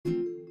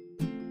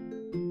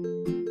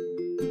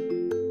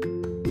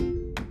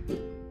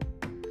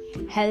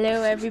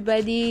Hello,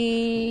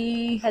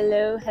 everybody.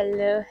 Hello.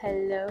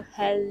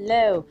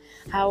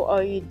 How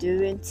are you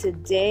doing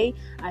today?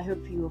 I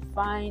hope you're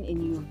fine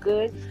and you're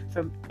good.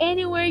 From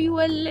anywhere you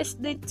are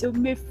listening to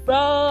me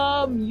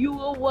from, you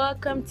are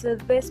welcome to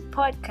this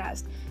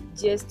podcast,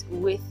 Just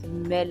with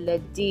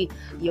Melody,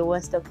 your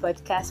one-stop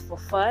podcast for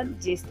fun,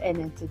 gist, and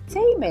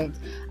entertainment.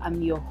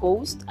 I'm your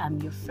host,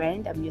 I'm your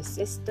friend, I'm your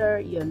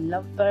sister, your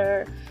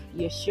lover,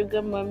 your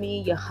sugar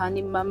mommy, your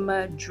honey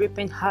mama,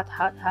 dripping hot,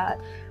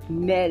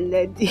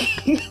 Melody.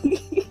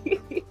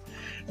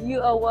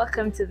 You are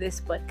welcome to this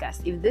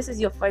podcast. If this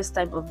is your first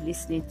time of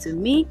listening to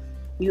me,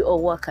 you are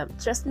welcome.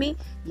 Trust me,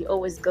 you're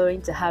always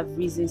going to have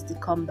reasons to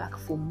come back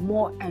for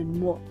more and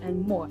more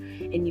and more.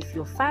 And if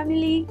you're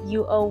family,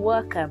 you are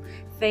welcome.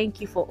 Thank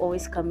you for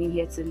always coming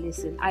here to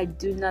listen. I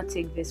do not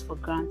take this for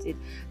granted.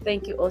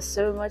 Thank you all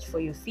so much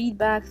for your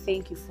feedback.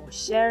 Thank you for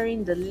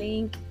sharing the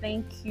link.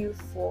 Thank you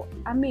for,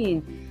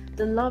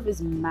 the love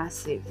is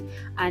massive.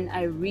 And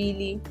I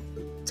really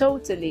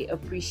totally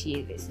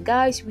appreciate this.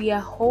 Guys, we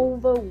are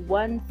over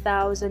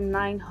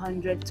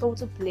 1,900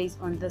 total plays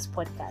on this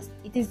podcast.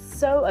 It is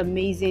so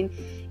amazing.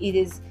 It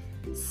is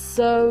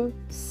so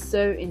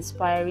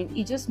inspiring.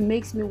 It just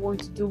makes me want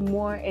to do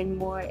more and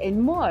more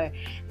and more.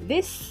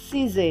 This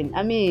season,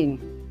 more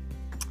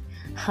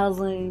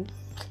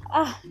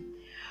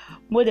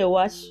than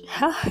watch.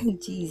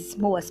 Jeez,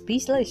 more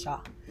speechless.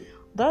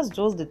 That's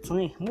just the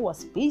thing. More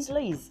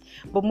speechless.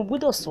 But my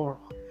good sorrow.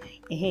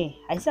 I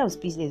say I'm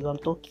speechless, but I'm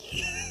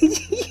talking.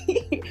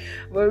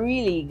 But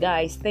really,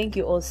 guys, thank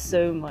you all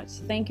so much.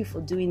 Thank you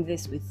for doing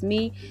this with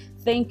me.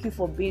 Thank you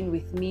for being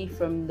with me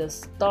from the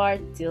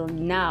start till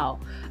now.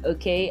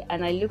 Okay,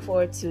 and I look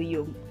forward to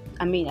you.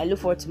 I look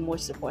forward to more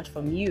support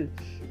from you.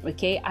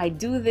 Okay, I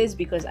do this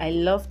because I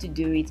love to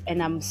do it,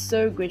 and I'm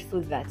so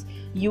grateful that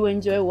you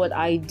enjoy what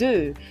I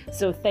do.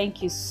 So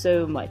thank you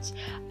so much.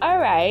 All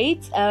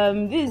right,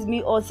 this is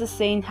me also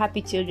saying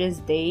Happy Children's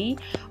Day.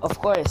 Of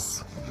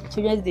course,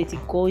 Children's Day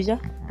Tikoja,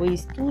 but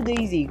it's 2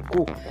 days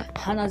ago.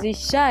 Hannah's a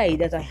shy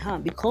that I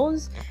am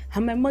because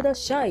I'm my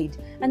mother's child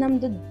and I'm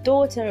the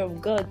daughter of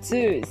God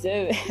too.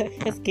 So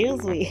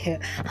excuse me.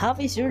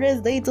 Happy Children's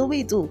Day to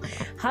me too.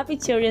 Happy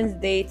Children's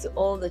Day to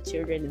all the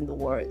children in the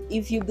world.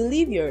 If you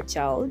believe you're a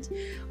child,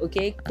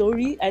 okay,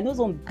 Tori, I know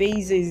some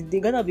bases they're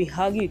gonna be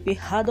arguing with me.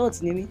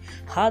 Adults name me.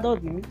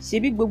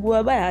 Shebi gbogbo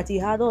abai ati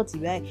adult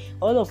bai.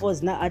 All of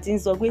us now atin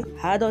so pe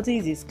adult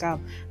is a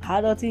scam.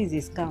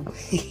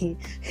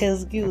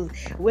 Excuse.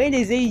 When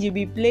they say you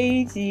be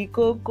playing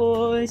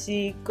Shikoko,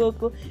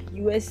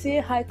 you will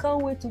say I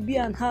can't wait to be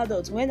an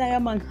adult. When I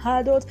am an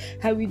adult,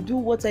 I will do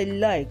what I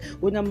like.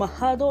 When I'm an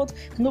adult,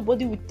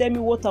 nobody will tell me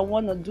what I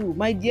want to do.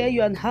 My dear,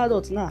 you're an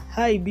adult now.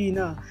 Hi, B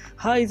now.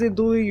 How is it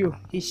doing you?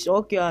 It's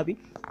shock you, Abby.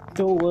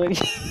 Don't worry.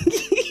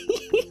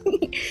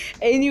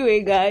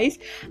 Anyway, guys,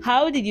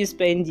 how did you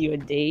spend your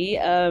day?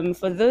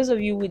 For those of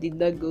you who did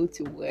not go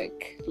to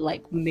work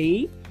like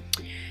me,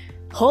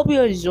 hope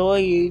you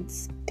enjoy it,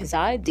 because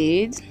I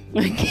did.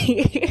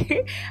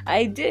 Okay,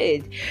 I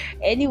did.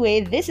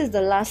 Anyway, this is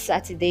the last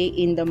Saturday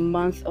in the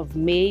month of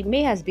May.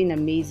 May has been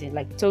amazing,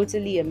 like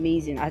totally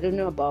amazing. I don't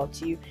know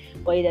about you,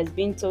 but it has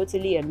been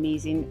totally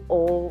amazing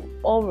all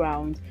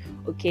round.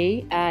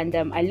 Okay, and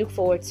I look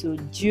forward to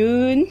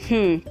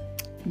June.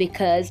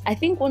 Because I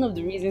think one of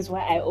the reasons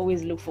why I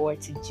always look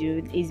forward to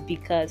June is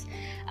because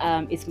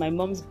it's my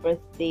mom's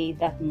birthday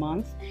that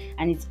month,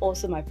 and it's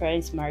also my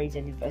parents' marriage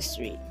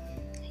anniversary.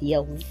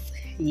 Yells.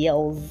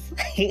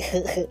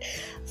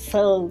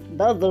 So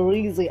that's the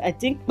reason. I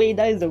think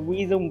that is the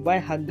reason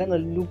why I'm gonna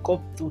look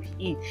up to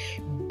it.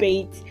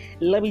 But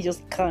let me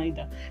just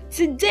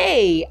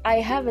today I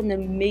have an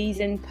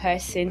amazing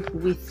person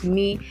with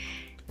me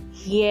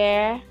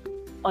here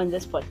on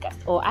this podcast,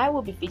 or I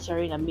will be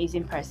featuring an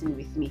amazing person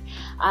with me.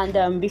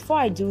 And before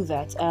I do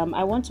that,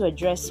 I want to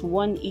address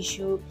one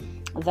issue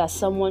that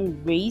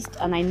someone raised,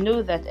 and I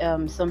know that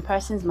some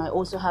persons might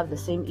also have the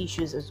same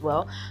issues as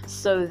well.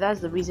 So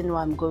that's the reason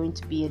why I'm going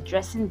to be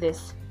addressing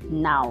this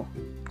now.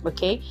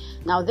 Okay,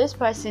 now this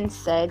person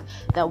said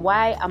that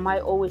why am I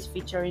always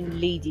featuring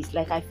ladies?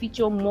 Like I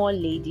feature more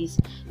ladies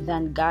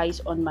than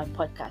guys on my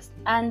podcast.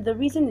 And the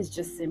reason is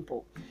just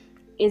simple.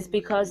 Is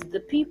because the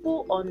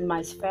people on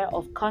my sphere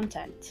of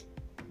content,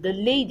 the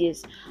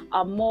ladies,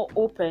 are more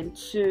open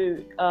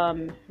to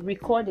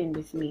recording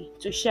with me,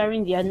 to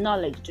sharing their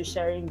knowledge, to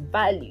sharing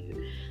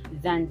value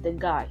than the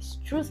guys.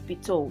 Truth be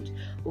told,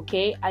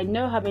 okay, I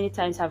know how many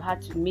times I've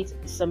had to meet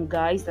some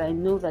guys that I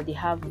know that they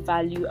have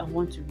value and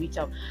want to reach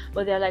out,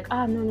 but they're like,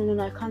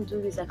 no, I can't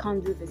do this.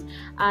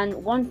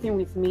 And one thing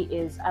with me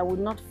is I would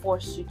not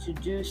force you to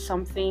do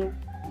something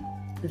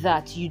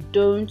that you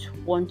don't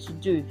want to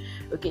do.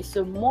 Okay,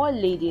 so more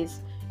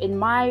ladies in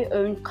my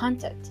own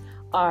content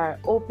are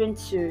open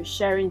to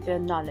sharing their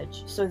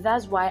knowledge, so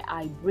that's why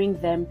I bring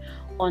them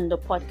on the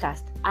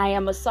podcast. I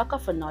am a sucker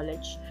for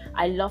knowledge.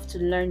 I love to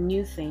learn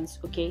new things.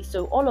 Okay,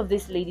 so all of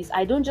these ladies,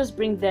 I don't just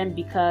bring them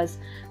because,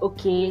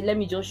 okay, let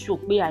me just show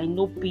me I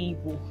know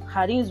people.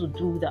 How things will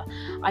do that.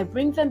 I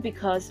bring them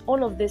because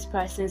all of these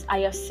persons, I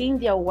have seen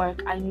their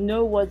work, I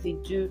know what they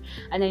do,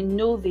 and I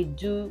know they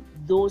do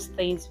those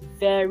things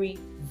very,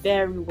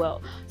 very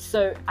well.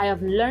 So I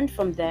have learned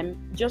from them,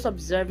 just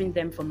observing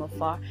them from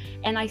afar,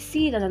 and I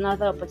see it as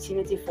another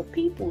opportunity for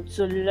people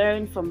to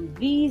learn from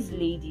these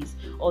ladies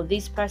or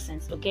these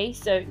persons. Okay,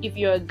 so if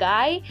you're a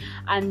guy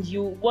and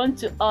you want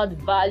to add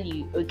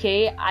value,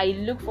 okay, I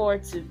look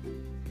forward to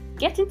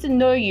getting to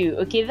know you.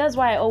 Okay, that's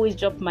why I always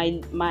drop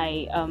my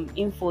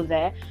info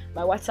there.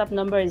 My WhatsApp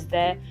number is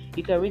there.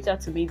 You can reach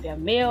out to me via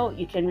mail.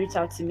 You can reach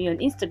out to me on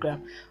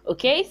Instagram.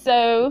 Okay,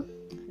 so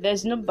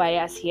there's no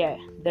bias here.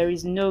 There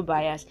is no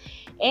bias.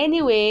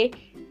 Anyway,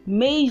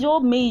 major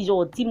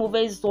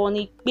Timothy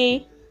Sonic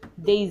Bay.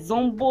 There is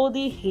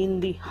somebody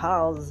in the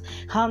house,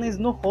 and it's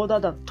no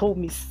other than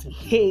Tommy.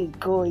 Hey,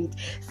 God.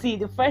 See,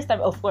 the first time,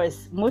 of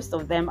course, most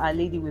of them are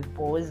lady with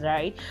balls,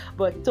 right?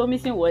 But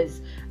Tommy was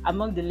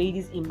among the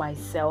ladies in my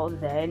cell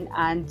then,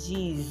 and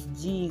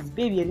jeez,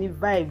 baby, any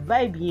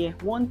vibe here,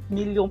 1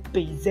 million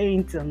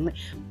percent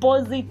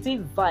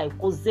positive vibe,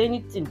 cause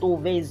anything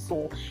over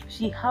so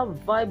she have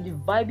vibe. The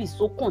vibe is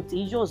so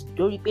contagious.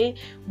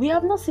 We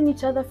have not seen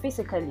each other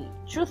physically.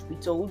 Truth be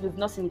told, we've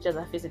not seen each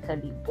other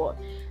physically, but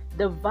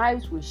the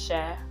vibes we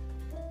share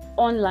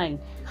online,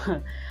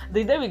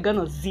 the day we're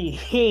gonna see,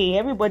 hey,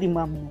 everybody,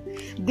 mama,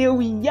 they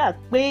will yak,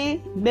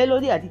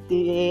 Melody at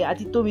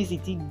Tommy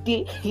City,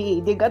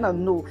 they gonna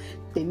know.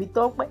 Tell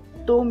talk,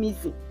 Tommy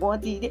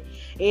City.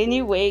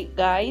 Anyway,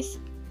 guys,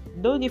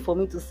 don't need for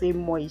me to say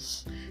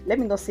moist. Let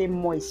me not say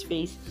moist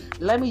face.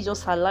 Let me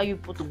just allow you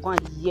people to go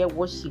and hear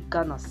what she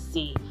gonna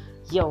say.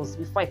 Yells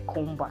before I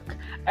come back.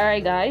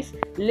 Alright, guys,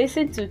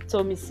 listen to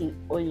Tomisin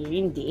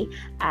Oyerinde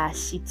as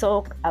she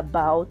talk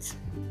about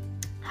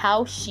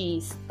how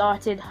she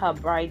started her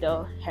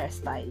bridal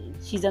hairstyling.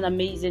 She's an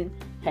amazing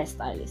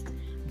hairstylist,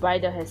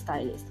 bridal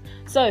hairstylist.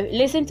 So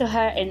listen to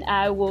her and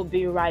I will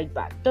be right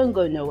back. Don't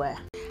go nowhere.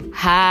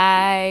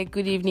 Hi,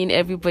 good evening,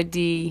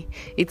 everybody.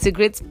 It's a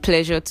great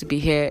pleasure to be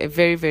here. A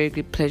very, very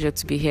great pleasure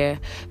to be here.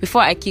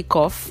 Before I kick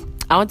off,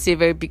 I want to say a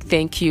very big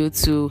thank you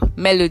to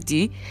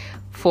Melody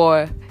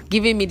for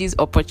giving me this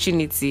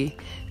opportunity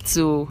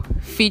to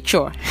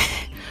feature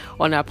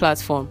on our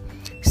platform.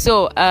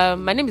 So,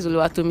 my name is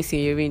Oluwatomi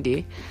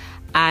Oyerinde,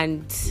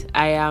 and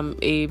I am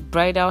a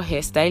bridal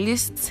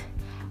hairstylist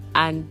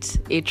and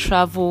a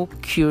travel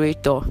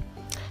curator.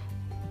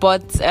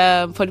 But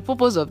for the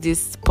purpose of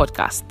this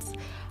podcast,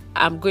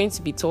 I'm going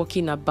to be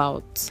talking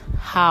about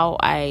how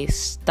I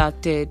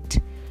started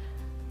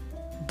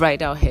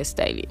bridal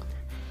hairstyling.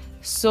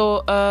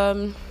 So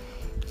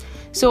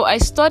I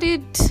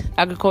studied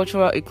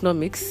agricultural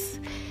economics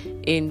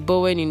in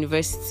Bowen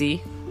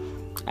University.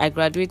 I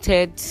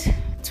graduated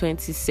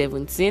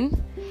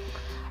 2017,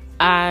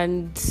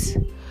 and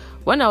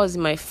when I was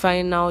in my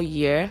final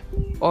year,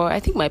 or I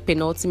think my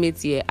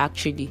penultimate year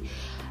actually,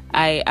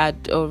 I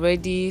had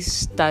already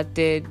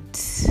started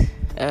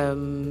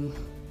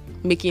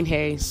making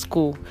hair in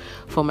school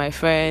for my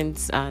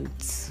friends and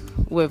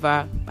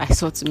whoever I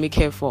saw to make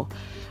hair for,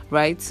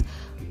 right?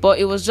 But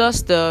it was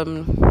just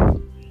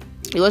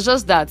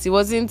that it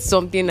wasn't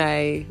something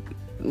I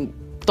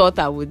thought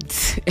I would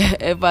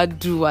ever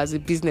do as a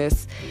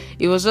business.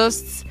 It was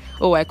just,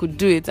 I could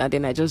do it, and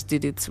then I just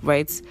did it,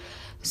 right?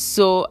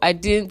 So I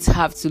didn't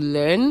have to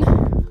learn,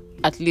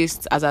 at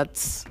least as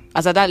at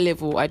that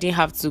level. I didn't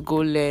have to go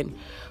learn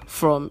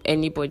from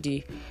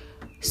anybody.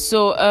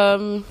 So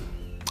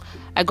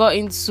I got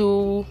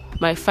into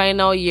my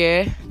final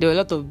year. There were a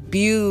lot of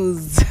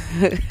bills.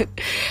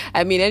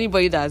 I mean,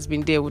 anybody that has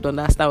been there would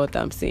understand what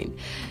I'm saying.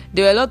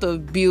 There were a lot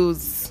of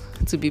bills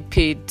to be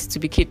paid, to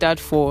be catered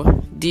for,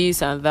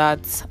 this and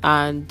that.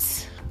 And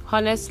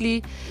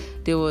honestly,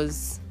 there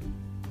was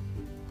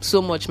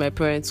so much my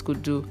parents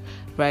could do,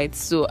 right?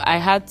 So I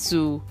had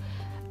to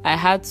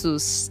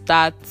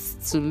start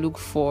to look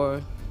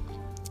for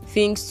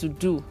things to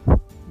do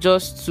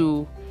just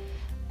to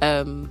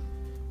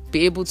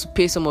be able to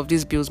pay some of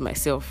these bills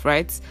myself,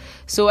 right?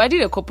 So I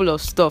did a couple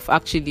of stuff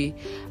actually.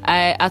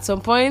 At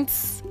some point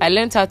I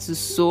learned how to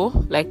sew,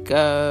 like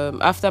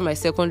after my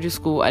secondary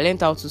school I learned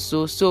how to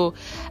sew. So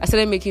I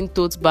started making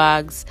tote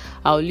bags.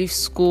 I'll leave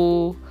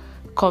school,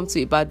 come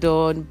to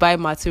Ibadan, buy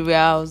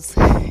materials,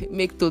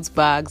 make tote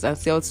bags and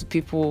sell to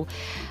people.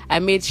 I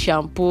made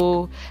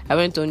shampoo. I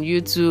went on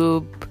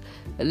YouTube,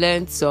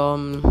 learned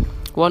some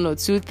one or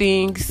two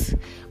things,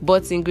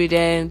 bought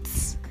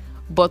ingredients,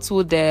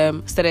 bottled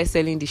them, started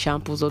selling the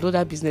shampoos, although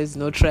that business did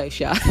not try.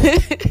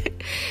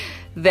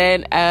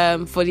 Then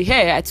for the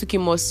hair, I took it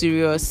more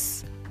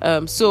serious.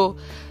 So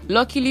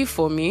luckily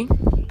for me,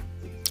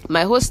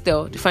 my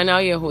hostel, the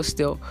final year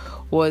hostel,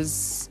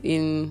 was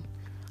in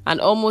an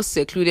almost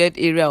secluded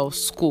area of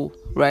school,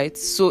 right?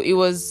 So it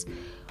was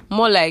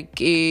more like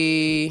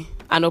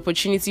an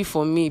opportunity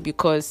for me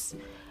because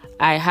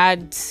I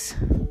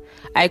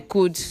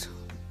could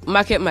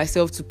market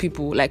myself to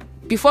people, like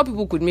before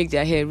people could make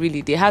their hair,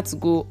 really, they had to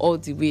go all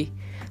the way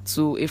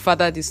to a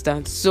further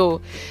distance. So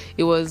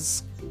it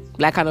was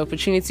like an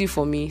opportunity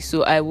for me.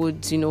 So I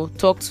would,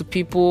 talk to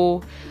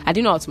people. I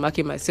didn't know how to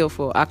market myself,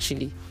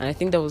 actually, and I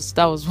think that was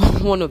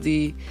one of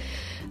the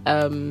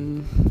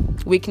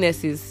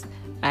weaknesses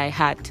I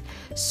had.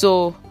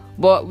 So,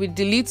 but with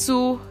the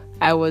little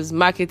I was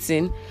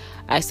marketing,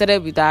 I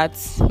started with that.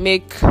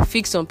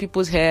 Fix some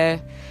people's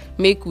hair,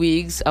 make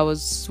wigs. I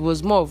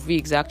was more of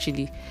wigs,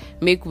 actually.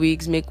 Make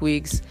wigs,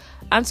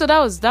 and so that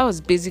was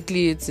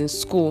basically it in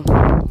school,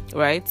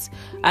 right?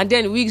 And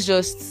then wigs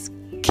just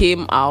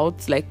came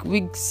out. Like,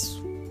 wigs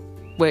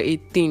were a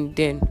thing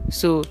then,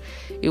 so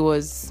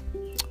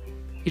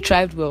it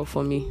thrived well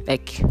for me.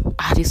 Like,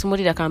 there's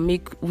somebody that can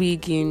make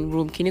wig in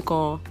room. Can you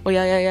come? Oh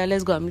yeah,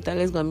 let's go and meet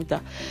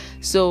her.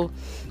 So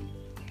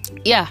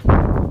yeah,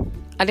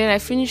 and then I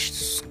finished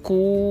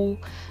school,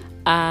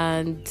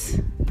 and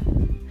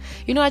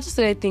I just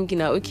started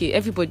thinking, okay,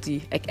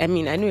 everybody, I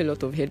know a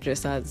lot of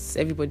hairdressers,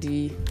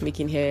 everybody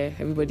making hair,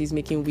 everybody's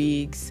making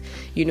wigs.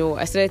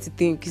 I started to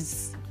think,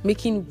 is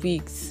making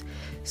wigs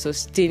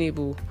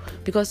sustainable?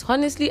 Because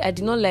honestly, I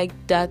did not like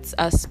that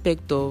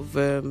aspect of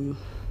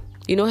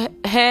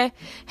hair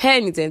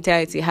in its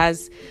entirety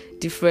has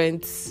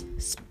different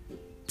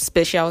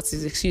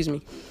specialties,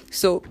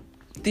 so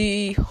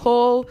the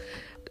whole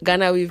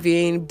Ghana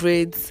weaving,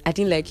 braids, I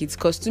didn't like it,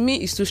 because to me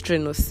it's too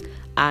strenuous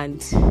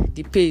and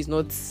the pay is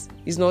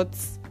not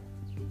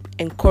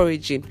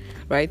encouraging,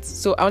 right?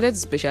 So I wanted to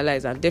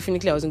specialize, and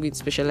definitely I wasn't going to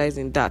specialize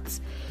in that.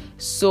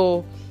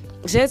 So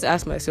I started to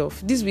ask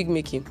myself, this wig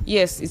making,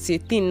 yes, it's a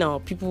thing now,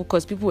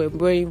 because people were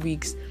wearing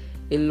wigs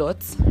a lot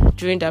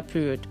during that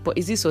period, but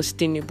is it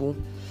sustainable?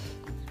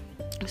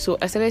 So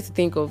I started to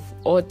think of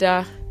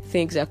other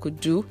things I could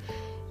do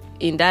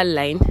in that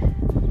line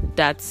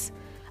that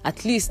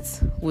at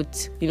least would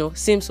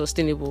seem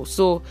sustainable.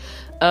 So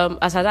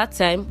as at that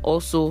time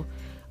also,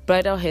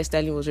 bridal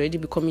hairstyling was already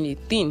becoming a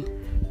thing.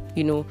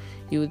 You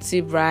would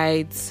see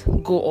brides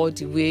go all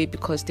the way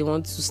because they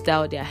want to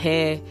style their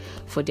hair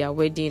for their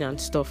wedding and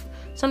stuff.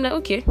 So I'm like,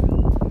 okay,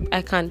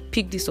 I can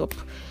pick this up.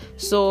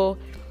 So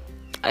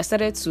I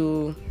started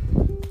to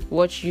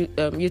watch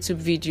YouTube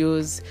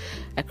videos.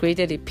 I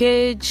created a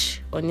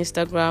page on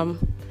Instagram,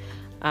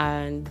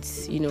 and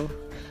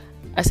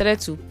I started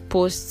to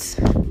post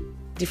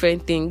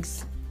different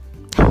things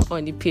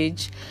on the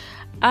page.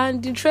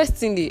 And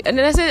interestingly, and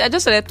then I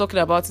just started talking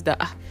about it,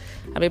 that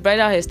I'm a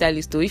bridal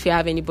hairstylist, so if you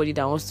have anybody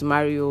that wants to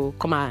marry you,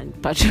 come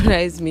and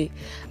patronize me.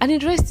 And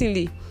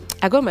interestingly,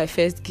 I got my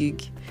first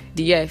gig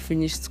the year I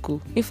finished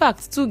school. In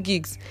fact, 2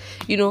 gigs,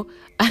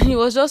 and it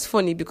was just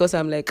funny because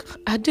I'm like,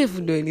 I don't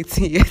even know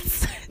anything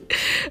yet.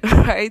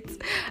 Right?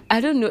 I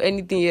don't know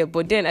anything yet,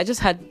 but then I just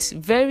had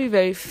very,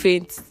 very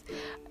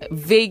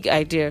vague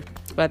idea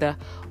rather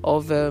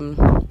of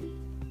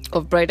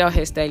bridal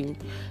hairstyling.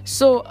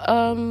 So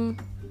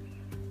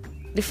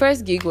the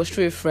first gig was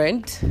through a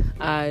friend,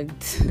 and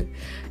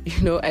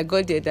I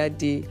got there that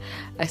day.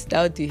 I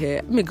styled the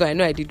hair. Oh my God, I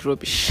know I did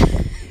rubbish.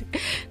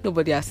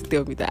 Nobody has to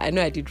tell me that. I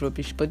know I did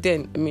rubbish, but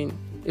then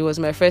it was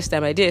my first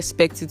time. I didn't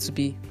expect it to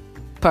be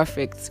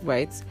perfect,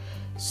 right?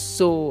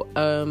 So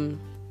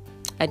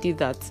I did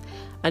that.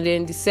 And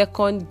then the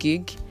second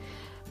gig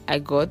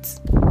I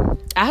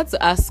had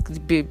to ask the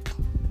babe,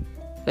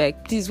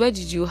 like, please,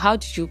 how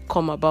did you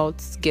come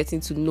about getting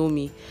to know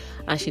me?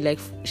 And she's like,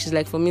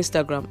 from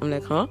Instagram. I'm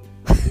like, huh?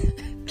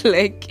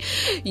 Like,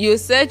 you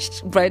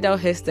searched bridal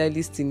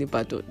hairstylist in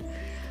Ibadan,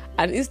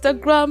 and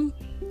Instagram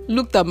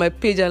looked at my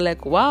page and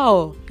like,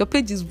 wow, your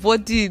page is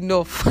body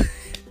enough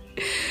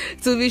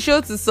to be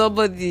shown to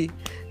somebody.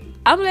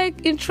 I'm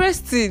like,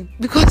 interesting,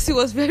 because it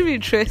was very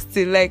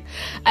interesting. Like,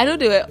 I know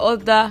there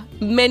were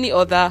many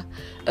other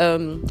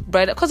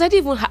bridal, because I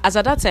didn't even as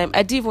at that time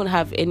I didn't even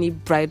have any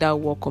bridal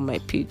work on my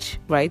page,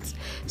 right?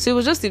 So it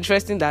was just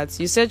interesting that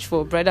you search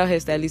for bridal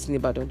hairstylist in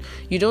Ibadan,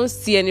 you don't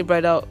see any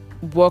bridal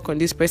work on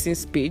this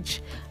person's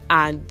page,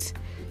 and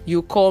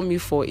you call me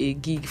for a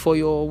gig for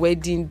your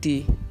wedding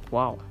day.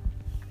 Wow.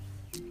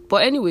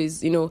 But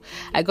anyways,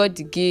 I got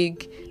the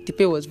gig. The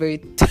pay was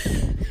very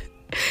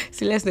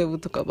see, let's not even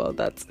talk about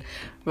that,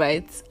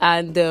 right?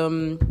 And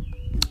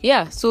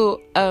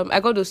so I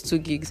got those 2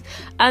 gigs.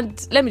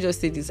 And let me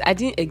just say this, I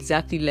didn't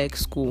exactly like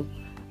school.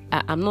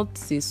 I'm not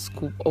saying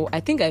school, I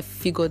think I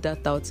figured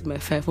that out in my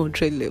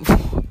 500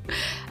 level.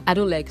 I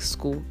don't like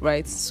school,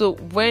 right? So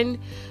when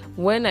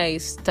I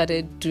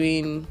started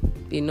doing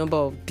a number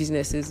of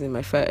businesses in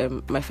my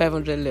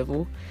 500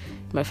 level,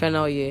 my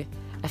final year,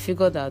 I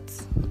figured that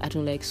I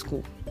don't like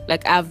school.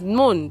 Like, I've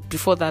known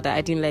before that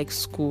I didn't like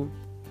school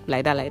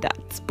like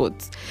that,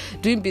 but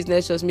doing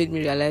business just made me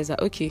realize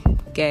that, okay,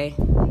 guy,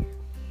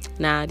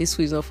 this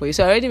school is not for you.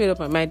 So I already made up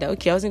my mind that,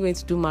 okay, I wasn't going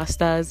to do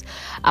masters.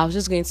 I was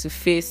just going to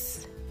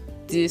face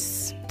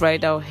this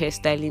bridal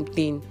hairstyling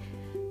thing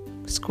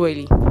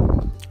squarely,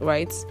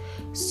 right?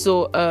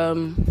 So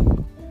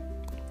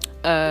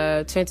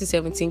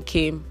 2017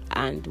 came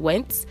and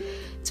went.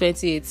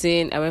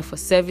 2018, I went for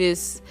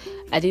service.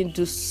 I didn't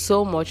do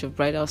so much of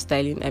bridal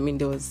styling. I mean,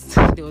 there was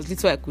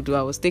little I could do.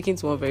 I was taken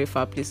to one very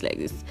far place like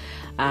this,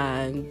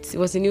 and it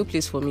was a new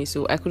place for me,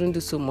 so I couldn't do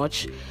so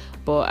much.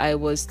 But I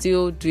was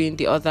still doing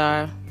the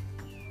other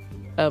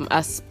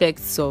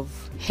aspects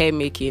of hair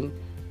making,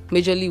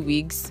 majorly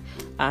wigs,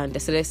 and I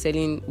started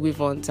selling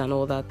weave-ons and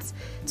all that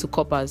to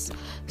coppers.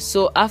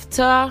 So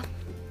after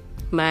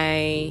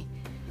my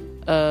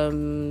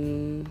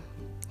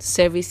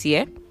service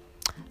year,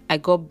 I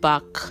got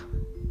back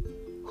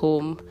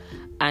home,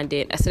 and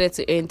then I started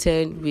to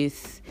intern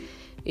with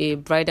a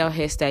bridal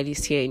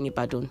hairstylist here in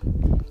Ibadan,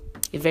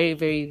 a very,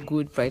 very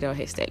good bridal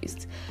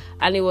hairstylist.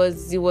 And it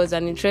was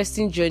an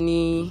interesting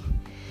journey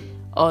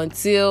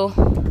until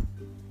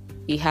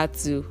he had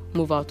to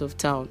move out of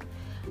town.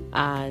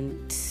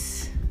 And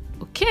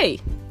okay,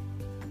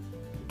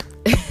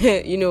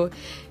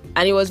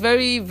 and it was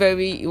very,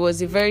 very, it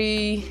was a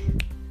very,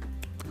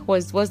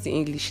 what's the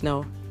English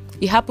now?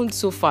 It happened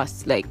so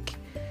fast, like,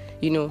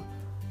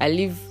 I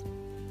leave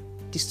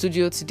the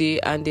studio today,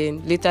 and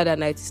then later that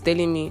night he's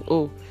telling me,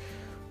 oh,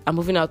 I'm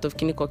moving out of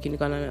Kiniko,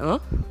 and I'm like, huh?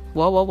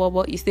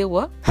 What? You say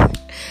what?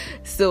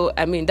 So,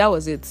 I mean, that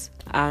was it.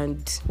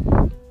 And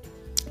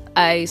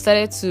I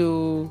started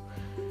to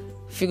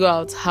figure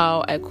out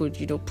how I could,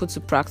 put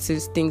to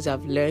practice things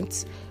I've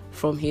learned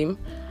from him.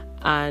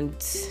 And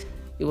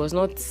it was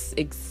not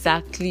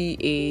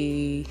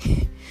exactly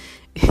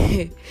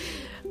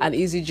an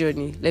easy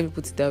journey, let me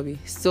put it that way.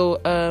 So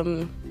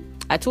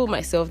I told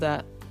myself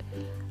that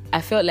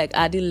I felt like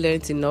I hadn't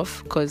learned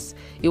enough, because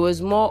it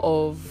was more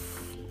of,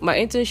 my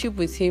internship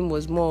with him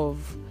was more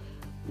of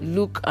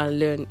look and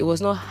learn. It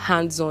was not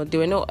hands-on.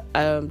 There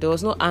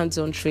was no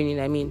hands-on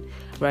training,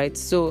 right?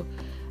 So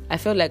I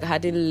felt like I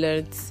hadn't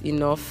learned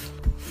enough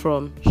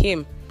from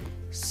him.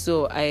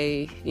 So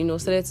I,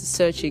 started to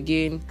search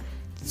again.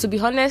 To be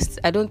honest,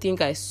 I don't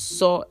think I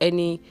saw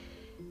any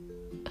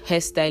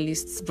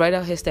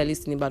bridal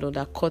hairstylists in Ibadan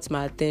that caught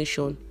my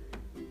attention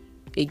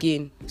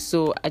again.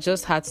 So I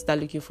just had to start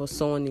looking for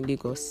someone in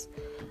Lagos,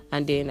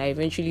 and then I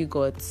eventually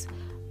got,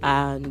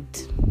 and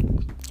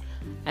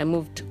I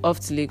moved off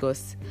to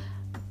Lagos,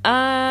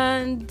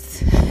 and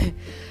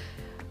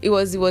it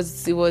was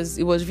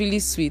really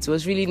sweet. It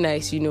was really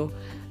nice. You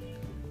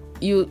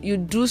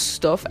do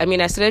stuff.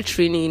 I started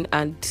training,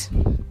 and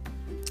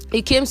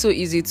it came so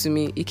easy to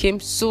me. It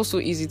came so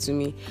easy to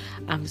me.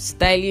 I'm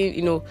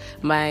styling,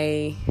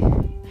 my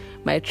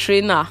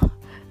trainer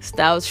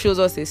shows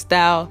us a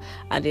style,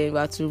 and then we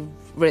have to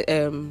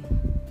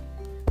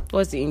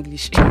what's the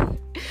English? We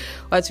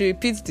have to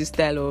repeat the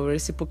style or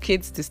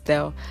reciprocate the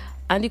style,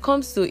 and it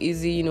comes so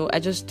easy. I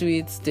just do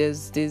it.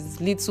 There's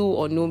little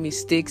or no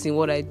mistakes in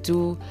what I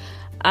do,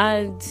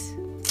 and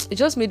it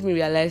just made me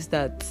realize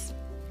that,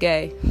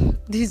 guy,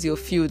 this is your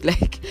field.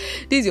 Like,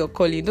 this is your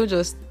calling.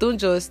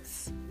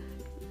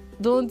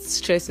 Don't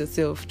stress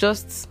yourself.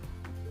 Just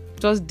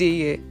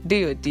day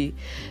your day,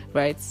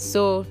 right?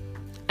 So,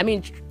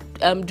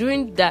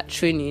 during that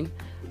training,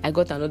 I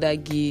got another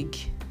gig.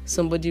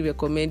 Somebody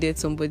recommended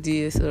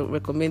somebody, and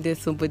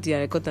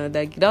I got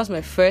another gig. That was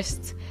my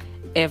first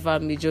ever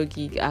major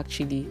gig,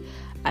 actually,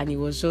 and it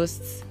was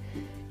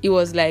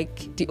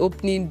like the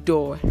opening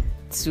door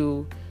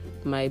to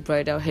my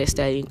bridal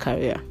hairstyling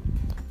career.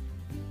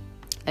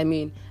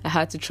 I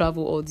had to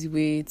travel all the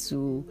way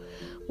to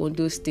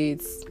Ondo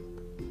State.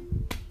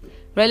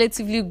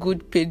 Relatively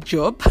good paid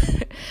job.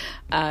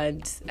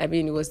 And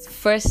it was the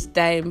first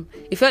time,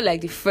 it felt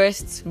like the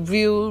first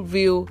real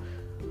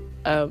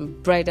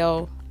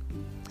bridal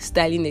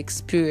styling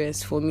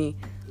experience for me,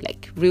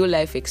 like real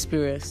life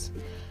experience,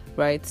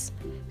 right?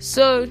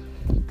 So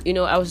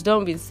I was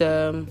done with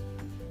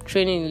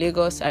training in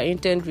Lagos. I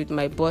interned with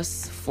my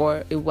boss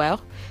for a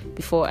while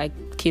before I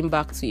came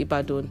back to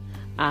Ibadan,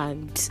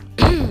 and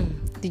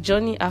the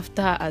journey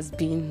after has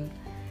been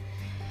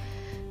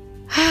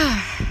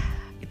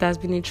it has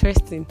been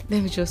interesting,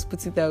 let me just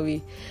put it that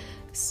way.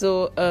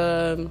 So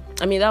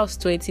that was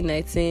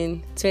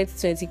 2019.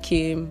 2020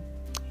 came,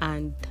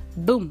 and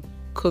boom,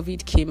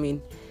 COVID came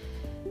in.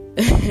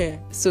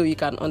 So you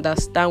can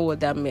understand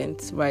what that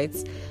meant, right?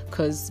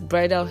 Because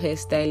bridal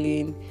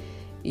hairstyling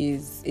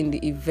is in the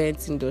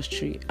events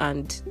industry,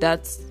 and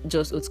that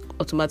just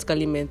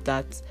automatically meant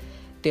that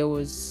there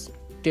was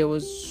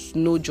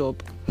no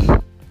job.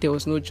 There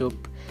was no job,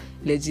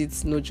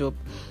 legit no job.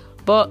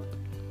 But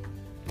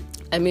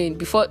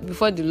before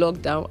the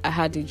lockdown, I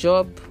had a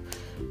job,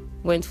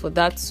 went for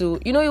that too.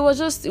 It was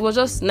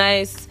just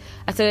nice.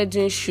 I started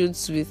doing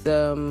shoots with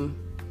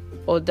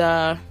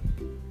other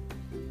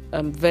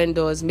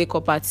vendors,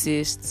 makeup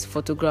artists,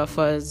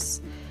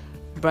 photographers,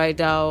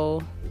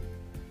 bridal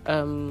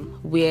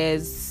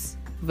wares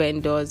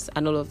vendors,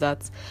 and all of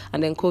that.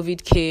 And then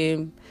COVID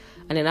came,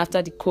 and then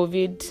after the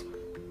COVID,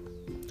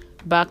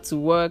 back to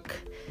work,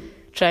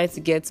 trying to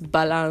get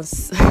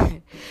balance,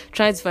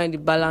 trying to find the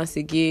balance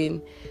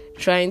again,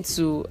 and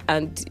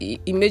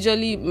it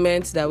majorly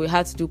meant that we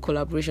had to do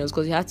collaborations,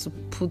 because you had to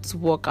put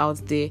work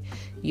out there.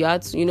 You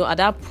had to, at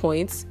that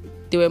point,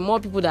 there were more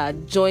people that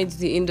had joined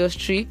the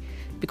industry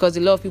because a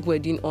lot of people were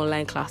doing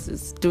online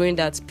classes during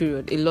that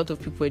period. A lot of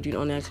people were doing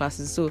online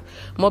classes, so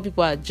more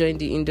people had joined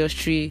the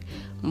industry.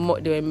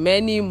 There were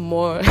many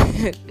more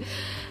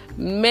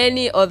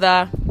many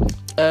other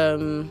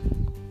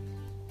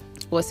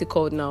what's it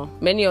called now,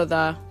 many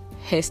other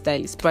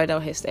hairstylists, bridal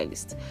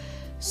hairstylists.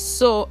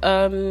 So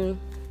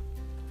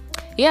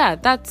yeah,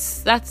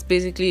 that's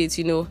basically it.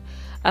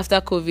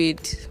 After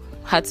COVID,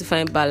 had to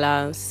find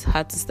balance,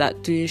 had to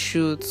start doing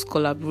shoots,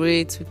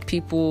 collaborate with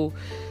people,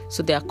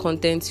 so there are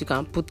contents you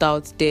can put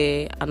out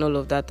there, and all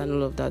of that.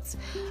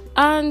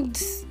 And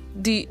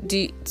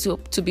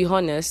to be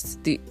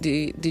honest,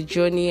 the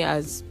journey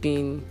has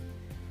been,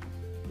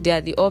 there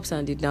are the ups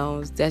and the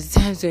downs. There's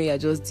times when you're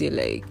just there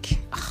like,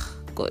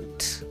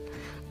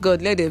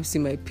 God, let them see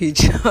my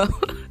page now.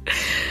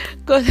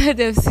 God, let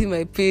them see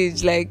my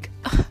page. Like,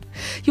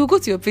 you go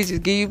to your page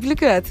again, you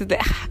look at it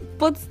like,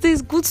 but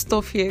there's good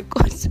stuff here.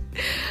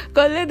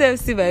 God, let them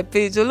see my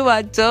page.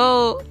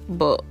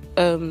 But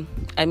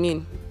I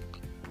mean,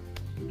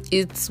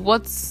 it's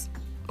what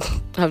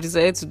I've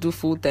decided to do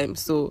full time,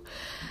 so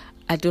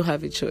I don't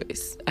have a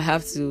choice. I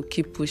have to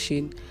keep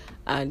pushing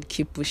and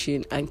keep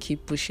pushing and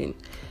keep pushing.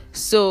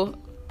 So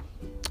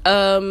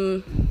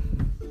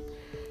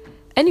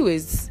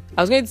anyways,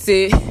 I was going to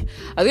say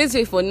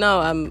for now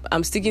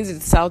I'm sticking to the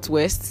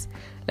Southwest.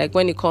 Like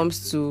when it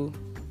comes to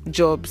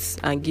jobs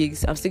and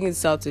gigs, I'm sticking to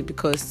Southwest,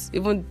 because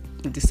even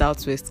in the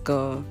Southwest,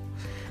 we're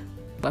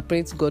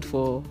praying to God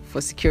for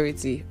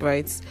security,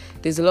 right?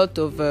 There's a lot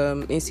of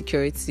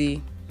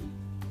insecurity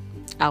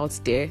out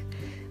there.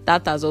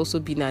 That has also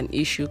been an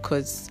issue,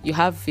 because you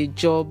have a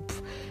job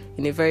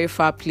in a very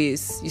far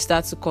place. You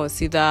start to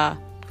consider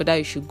whether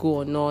you should go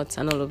or not,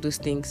 and all of those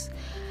things.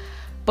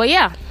 But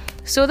yeah,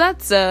 so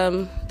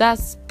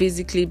that's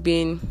basically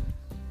been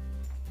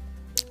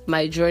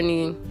my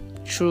journey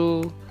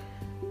through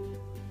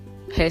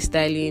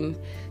hairstyling.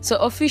 So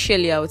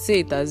officially, I would say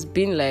it has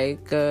been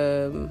like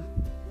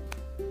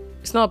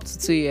it's not up to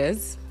 2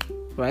 years,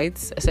 right?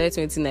 I started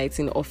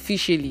 2019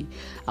 officially.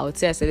 I would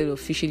say I started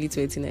officially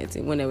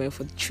 2019 when I went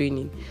for the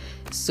training.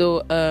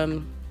 So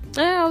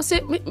I would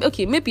say,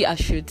 okay, maybe I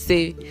should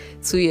say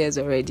 2 years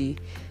already.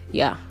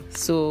 Yeah.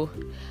 So,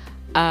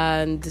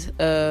 and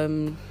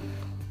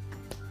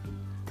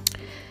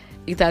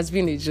it has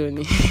been a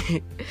journey.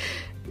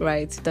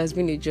 Right, it has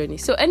been a journey.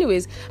 So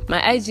anyways,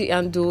 my IG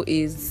handle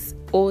is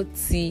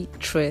OT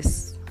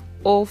Tress.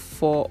 O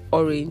for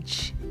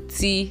orange,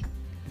 T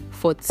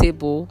for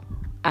table,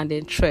 and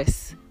then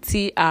Tress,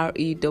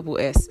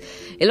 TRESS.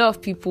 A lot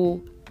of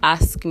people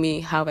ask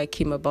me how I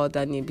came about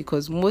that name,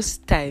 because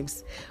most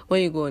times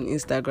when you go on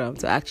Instagram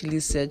to actually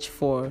search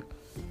for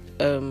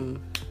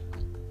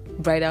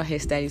bridal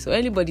hairstylist or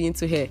anybody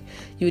into hair,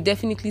 you will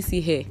definitely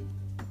see hair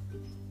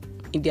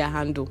in their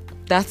handle.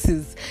 That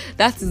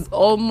is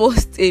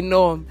almost a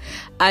norm.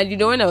 And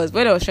when I was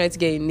trying to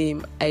get a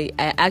name, I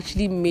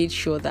actually made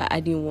sure that I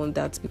didn't want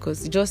that,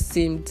 because it just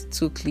seemed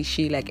too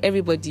cliche. Like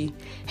everybody,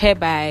 hair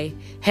by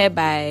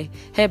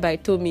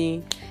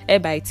Tommy, hair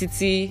by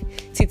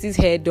Titi's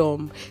hair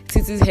dome,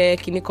 Titi's hair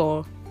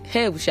kiniko,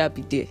 hair shall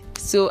be there.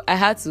 So I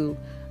had to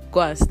go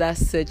and start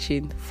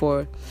searching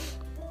for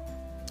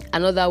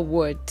another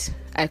word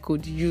I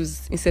could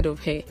use instead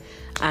of hair.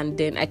 And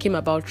then I came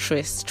about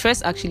Tress.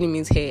 Tress actually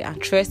means hair,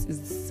 and Tress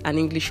is an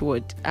English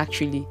word,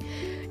 actually.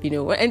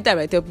 Anytime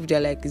I tell people, they're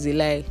like, it's a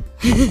lie.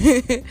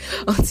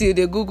 Until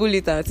they Google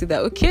it and see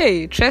that,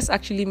 okay, Tress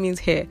actually means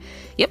hair.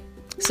 Yep.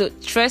 So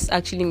Tress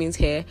actually means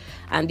hair,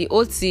 and the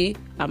OT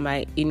are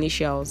my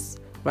initials,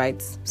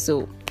 right?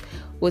 So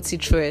OT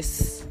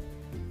Tress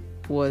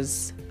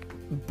was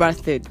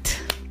birthed.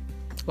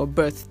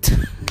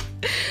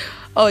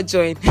 Oh,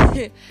 join.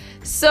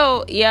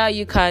 So yeah,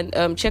 you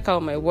can check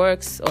out my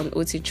works on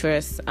OT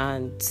Tress.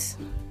 And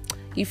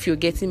if you're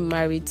getting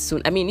married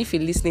soon, if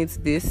you're listening to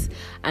this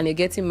and you're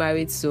getting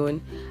married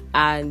soon,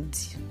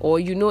 or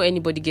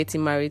anybody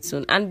getting married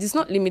soon, and it's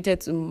not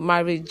limited to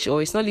marriage,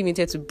 or it's not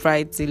limited to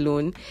brides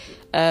alone.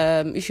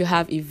 If you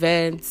have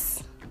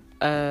events,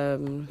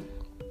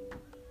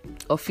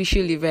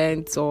 official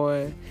events,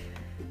 or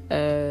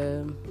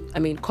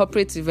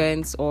corporate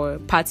events, or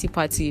party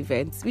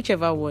events,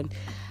 whichever one,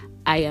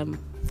 I am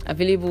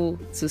available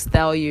to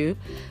style you.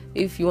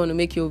 If you want to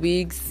make your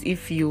wigs,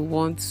 if you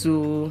want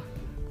to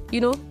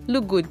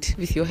look good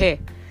with your hair,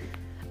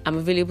 I'm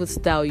available to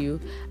style you.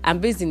 I'm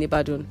based in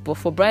Ibadan, but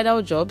for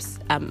bridal jobs,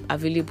 I'm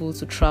available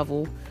to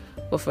travel.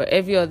 But for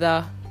every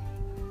other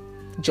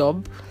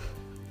job,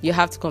 you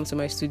have to come to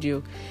my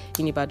studio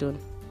in Ibadan,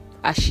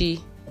 Ashi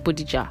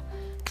Bodija.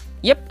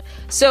 Yep.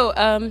 So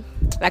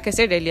like I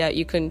said earlier,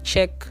 you can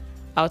check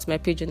out my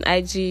page on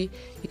IG.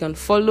 You can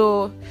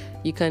follow,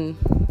 you can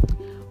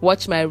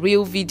watch my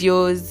real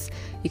videos,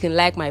 you can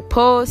like my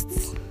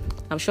posts.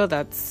 I'm sure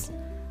that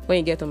when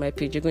you get on my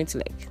page, you're going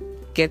to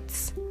get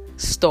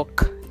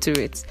stuck to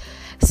it.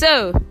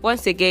 So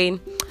once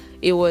again,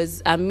 it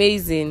was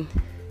amazing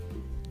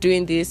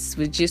doing this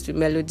with Gist with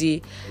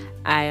Melody.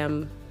 I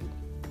am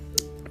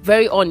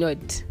very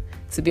honored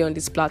to be on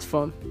this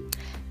platform.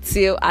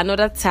 Till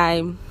another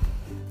time,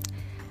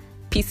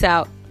 Peace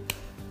out.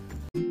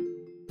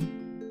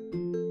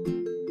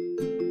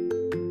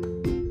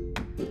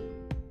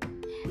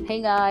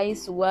 Hey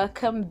guys,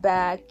 welcome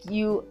back.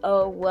 You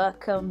are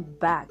welcome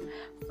back.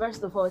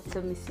 First of all,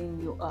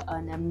 Tomisin, you are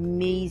an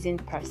amazing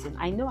person.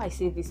 I know I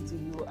say this to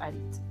you at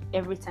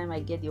every time I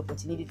get the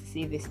opportunity to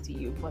say this to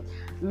you, but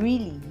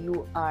really,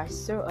 you are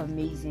so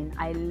amazing.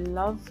 I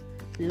love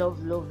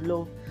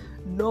Rekpa.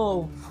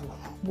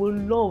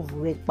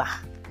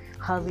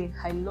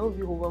 I love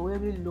you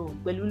overwhelming love.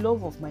 Pẹ̀lú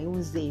love of my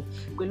own self.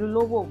 Pẹ̀lú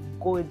love of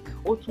God.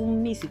 Ó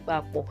tún miss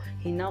ìpapọ̀.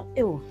 He now,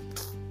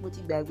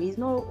 it's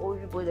not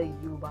everybody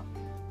you, but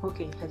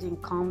okay, I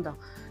didn't calm down.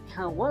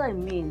 What I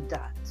mean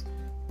that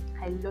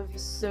I love you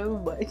so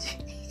much.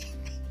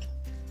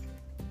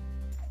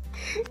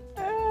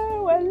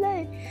 Oh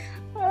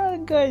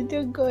God.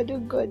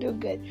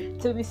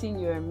 Tomisin,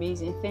 you're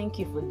amazing. Thank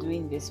you for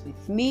doing this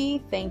with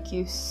me. Thank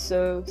you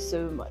so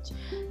much.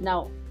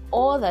 Now,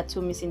 all that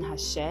Tomisin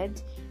has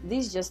shared,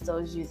 this just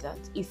tells you that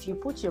if you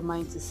put your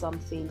mind to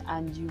something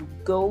and you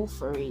go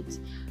for it,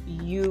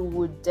 you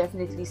would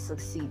definitely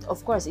succeed.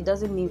 Of course, it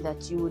doesn't mean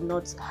that you would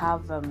not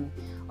have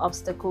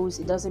obstacles.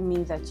 It doesn't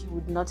mean that you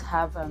would not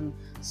have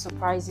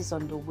surprises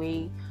on the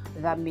way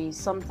that may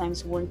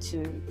sometimes want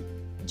to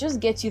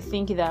just get you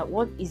thinking that,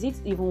 what is it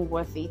even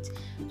worth it?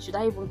 Should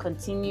I even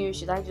continue?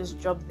 Should I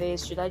just drop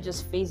this? Should I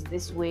just face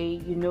this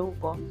way?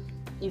 But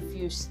if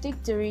you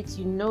stick to it,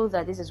 you know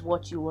that this is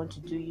what you want to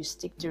do, you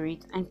stick to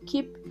it and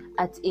keep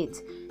at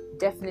it,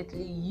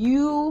 definitely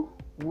you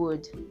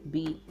would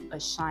be a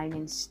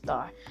shining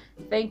star.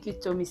 Thank you,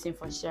 Tomisin,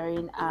 for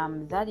sharing.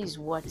 That is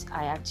what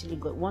I actually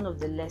got. One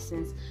of the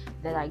lessons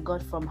that I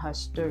got from her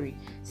story.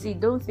 See,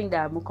 don't think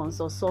that I'm a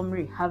consult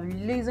summary. Have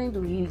listened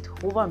to it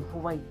over and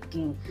over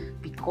again,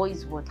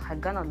 because what I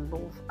gonna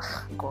love.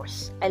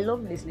 Gosh, I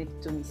love listening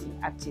to Tomisin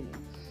actually.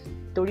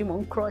 Tori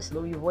mon cross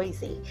love your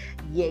voice.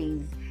 Yes.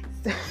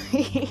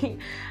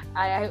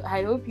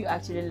 I hope you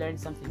actually learned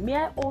something. May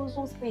I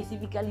also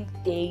specifically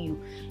tell you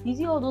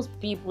see all those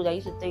people that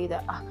used to tell you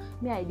that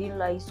I didn't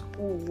like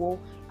school,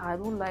 I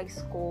don't like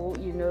school,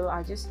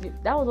 I just,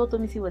 that was what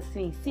Tomisin was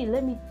saying. See,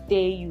 let me tell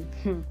you,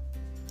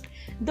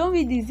 don't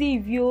be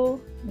deceived, yo.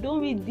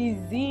 Don't be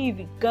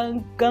deceived,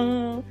 gang.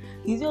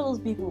 You see all those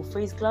people,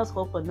 first class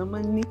hopper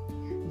normally.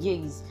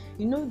 Yes,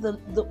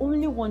 the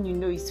only one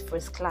is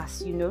first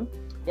class.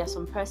 There are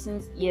some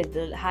persons, yes,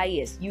 the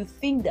highest. You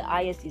think the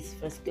highest is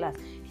first class.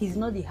 He's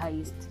not the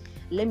highest.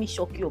 Let me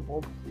shock you,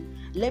 Bob.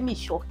 Let me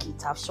shock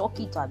it. I've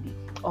shocked it, Abby.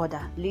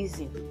 Order.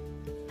 Listen.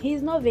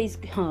 He's not very,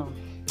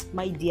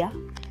 my dear.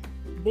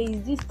 There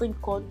is this thing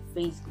called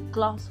first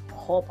class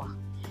hopper.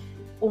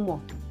 Omo,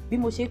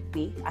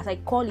 as I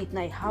call it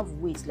now, I have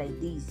weights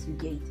like this, you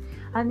get it.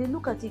 And they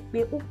look at it,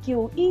 okay,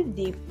 if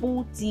they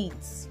put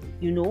it,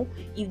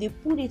 if they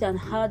put it and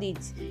had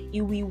it,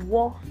 it will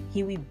walk,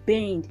 he will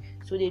bend.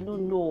 So they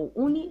don't know.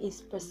 Only a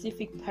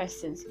specific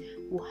persons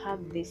will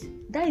have this.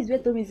 That is where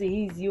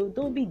Tomisin is, yo.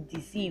 Don't be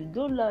deceived.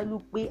 Don't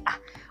look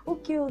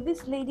okay,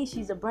 this lady,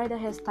 she's a bridal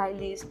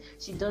hairstylist.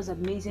 She does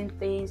amazing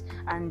things.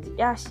 And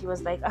she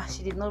was like,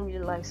 she did not really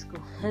like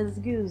school.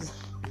 Excuse.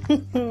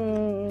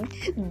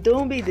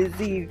 Don't be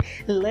deceived.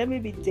 Let me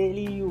be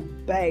telling you,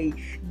 bye.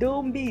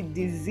 Don't be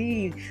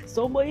deceived.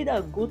 Somebody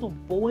that go to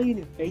Bowen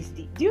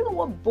University. Do you know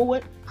what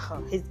Bowen?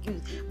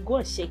 Excuse. Go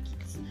and check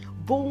it.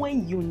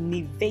 Bowen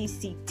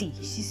University.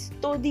 She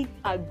studied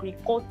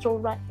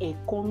agricultural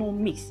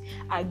economics.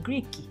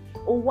 Agriki.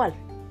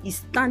 He's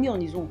standing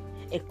on his own.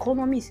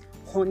 Economics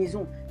on his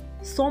own.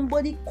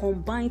 Somebody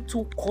combined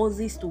two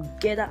courses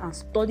together and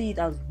study it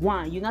as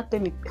one. You not tell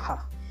me,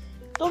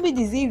 don't be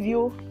deceived,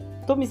 you.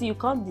 Tomisin, you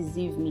can't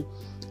deceive me.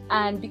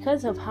 And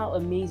because of how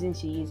amazing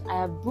she is,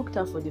 I have booked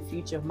her for the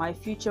future, my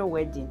future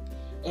wedding.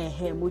 I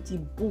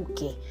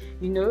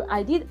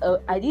did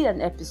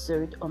an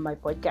episode on my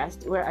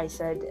podcast where I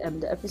said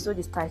the episode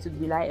is titled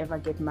 "Will I Ever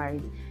Get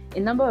Married?" A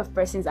number of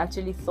persons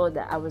actually thought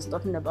that I was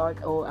talking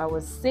about, or I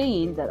was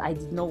saying that I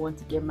did not want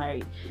to get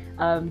married.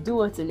 Do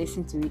want to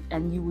listen to it,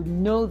 and you would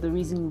know the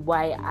reason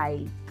why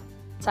I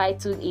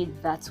titled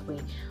it that way.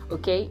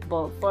 Okay,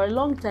 but for a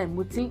long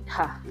time,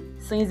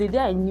 since the day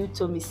I knew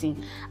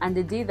Tomisin and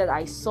the day that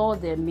I saw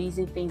the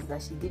amazing things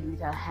that she did with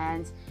her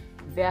hands,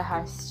 via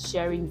her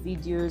sharing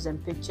videos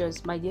and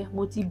pictures, my dear, and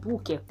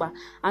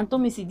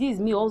Tomisin, this is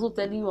me also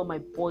telling you on my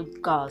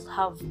podcast,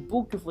 have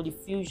booked you for the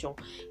future.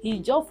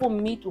 It's just for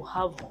me to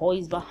have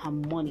husband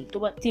and money.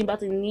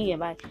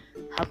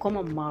 I come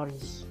on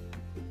marriage.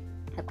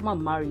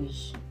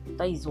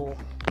 That is all.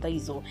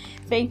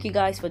 Thank you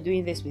guys for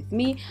doing this with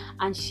me.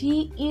 And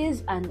she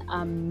is an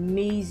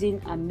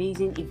amazing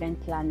event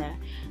planner,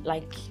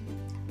 like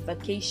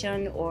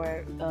vacation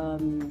or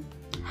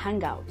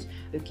hangout.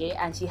 Okay,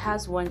 and she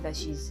has one that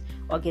she's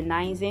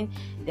organizing.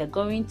 They're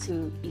going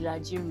to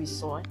Ilaji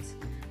Resort,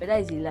 whether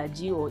it's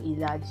Ilaji or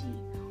Ilaji.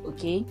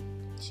 Okay,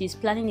 she's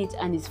planning it,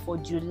 and it's for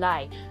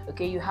July.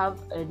 Okay, you have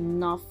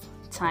enough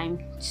time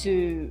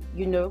to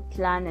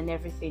plan and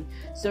everything.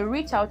 So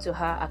reach out to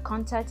her. Her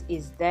contact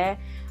is there.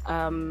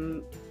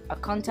 a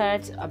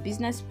contact, a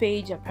business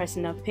page, a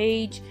personal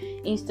page,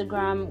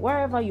 Instagram,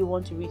 wherever you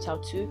want to reach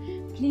out to,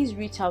 please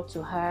reach out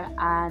to her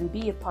and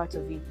be a part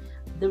of it.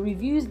 The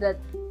reviews that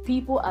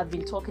people have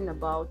been talking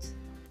about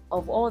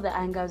of all the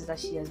angles that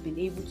she has been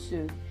able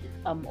to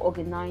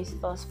organize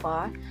thus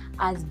far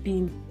has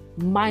been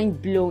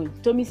mind-blowing.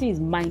 Tomisi is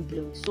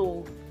mind-blowing.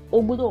 So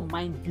Obodo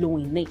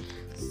mind-blowing. Eh?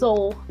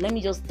 So let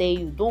me just tell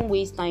you, don't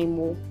waste time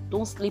more.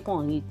 Don't sleep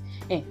on it.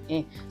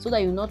 So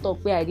that you not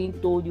talk where I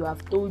didn't told you,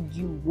 I've told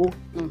you. Whoa.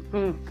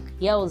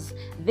 Yes,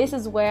 this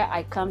is where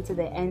I come to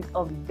the end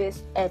of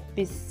this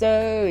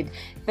episode.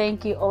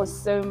 Thank you all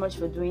so much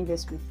for doing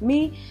this with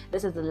me.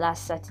 This is the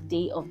last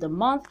Saturday of the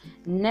month.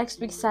 Next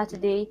week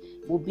Saturday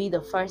will be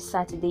the first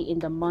Saturday in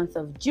the month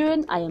of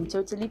June. I am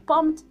totally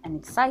pumped and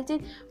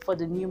excited for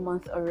the new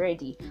month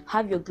already.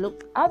 Have your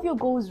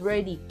goals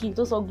ready. Keep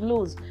those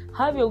goals.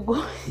 Have your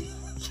goals.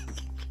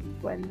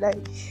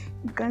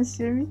 You can't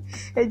see me.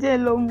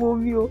 Excuse,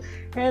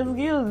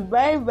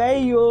 bye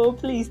yo.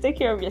 Please take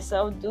care of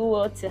yourself. Do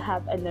well to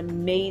have an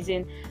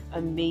amazing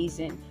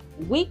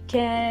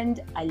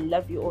weekend. I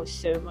love you all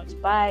so much.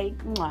 Bye.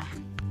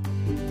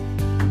 Mwah.